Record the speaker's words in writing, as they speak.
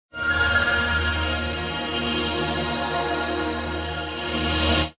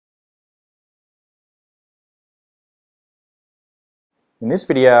In this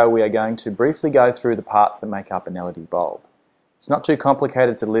video, we are going to briefly go through the parts that make up an LED bulb. It's not too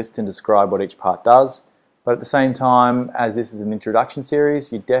complicated to list and describe what each part does, but at the same time, as this is an introduction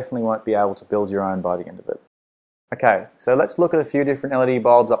series, you definitely won't be able to build your own by the end of it. Okay, so let's look at a few different LED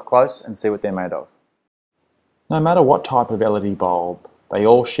bulbs up close and see what they're made of. No matter what type of LED bulb, they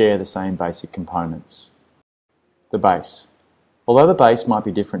all share the same basic components. The base. Although the base might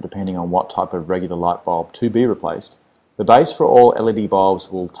be different depending on what type of regular light bulb to be replaced, the base for all LED bulbs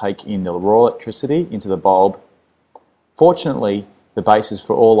will take in the raw electricity into the bulb. Fortunately, the bases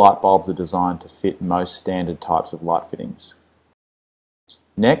for all light bulbs are designed to fit most standard types of light fittings.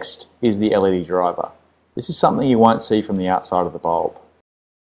 Next is the LED driver. This is something you won't see from the outside of the bulb.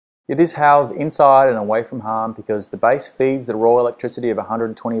 It is housed inside and away from harm because the base feeds the raw electricity of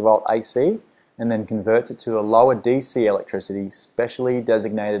 120 volt AC and then converts it to a lower DC electricity specially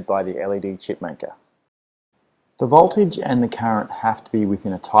designated by the LED chip maker. The voltage and the current have to be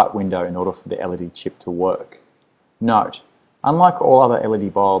within a tight window in order for the LED chip to work. Note, unlike all other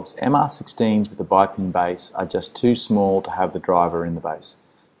LED bulbs, MR16s with a bipin base are just too small to have the driver in the base.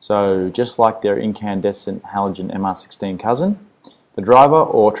 So just like their incandescent halogen MR16 cousin, the driver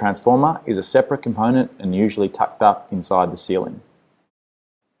or transformer is a separate component and usually tucked up inside the ceiling.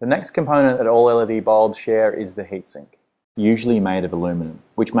 The next component that all LED bulbs share is the heatsink, usually made of aluminum,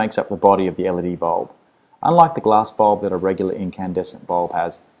 which makes up the body of the LED bulb. Unlike the glass bulb that a regular incandescent bulb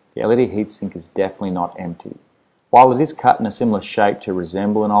has, the LED heatsink is definitely not empty. While it is cut in a similar shape to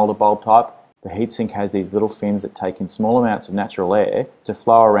resemble an older bulb type, the heatsink has these little fins that take in small amounts of natural air to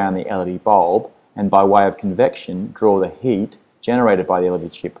flow around the LED bulb and by way of convection draw the heat generated by the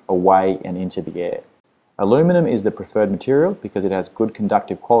LED chip away and into the air. Aluminum is the preferred material because it has good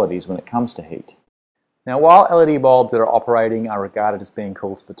conductive qualities when it comes to heat. Now while LED bulbs that are operating are regarded as being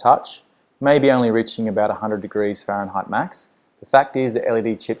cool to the touch, maybe only reaching about 100 degrees Fahrenheit max, the fact is that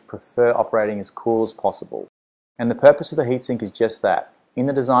LED chips prefer operating as cool as possible. And the purpose of the heatsink is just that. In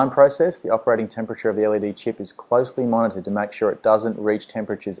the design process, the operating temperature of the LED chip is closely monitored to make sure it doesn't reach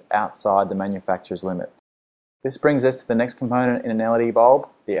temperatures outside the manufacturer's limit. This brings us to the next component in an LED bulb,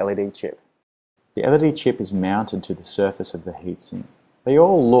 the LED chip. The LED chip is mounted to the surface of the heatsink. They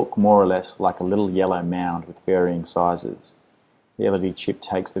all look more or less like a little yellow mound with varying sizes. The LED chip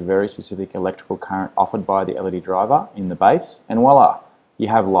takes the very specific electrical current offered by the LED driver in the base, and voila, you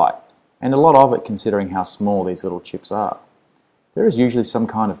have light, and a lot of it considering how small these little chips are. There is usually some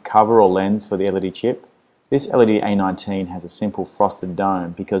kind of cover or lens for the LED chip. This LED A19 has a simple frosted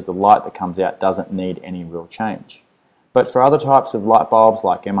dome because the light that comes out doesn't need any real change. But for other types of light bulbs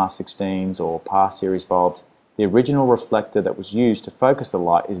like MR16s or PAR series bulbs, the original reflector that was used to focus the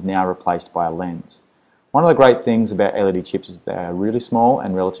light is now replaced by a lens. One of the great things about LED chips is they are really small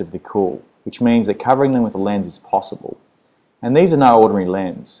and relatively cool, which means that covering them with a lens is possible. And these are no ordinary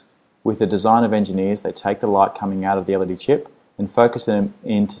lens. With the design of engineers, they take the light coming out of the LED chip and focus them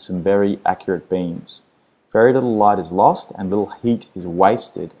into some very accurate beams. Very little light is lost and little heat is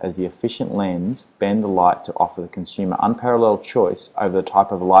wasted as the efficient lens bend the light to offer the consumer unparalleled choice over the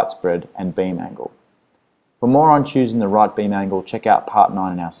type of light spread and beam angle. For more on choosing the right beam angle, check out part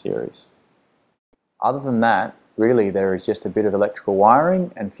 9 in our series. Other than that, really there is just a bit of electrical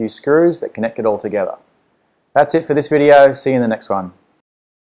wiring and a few screws that connect it all together. That's it for this video. See you in the next one.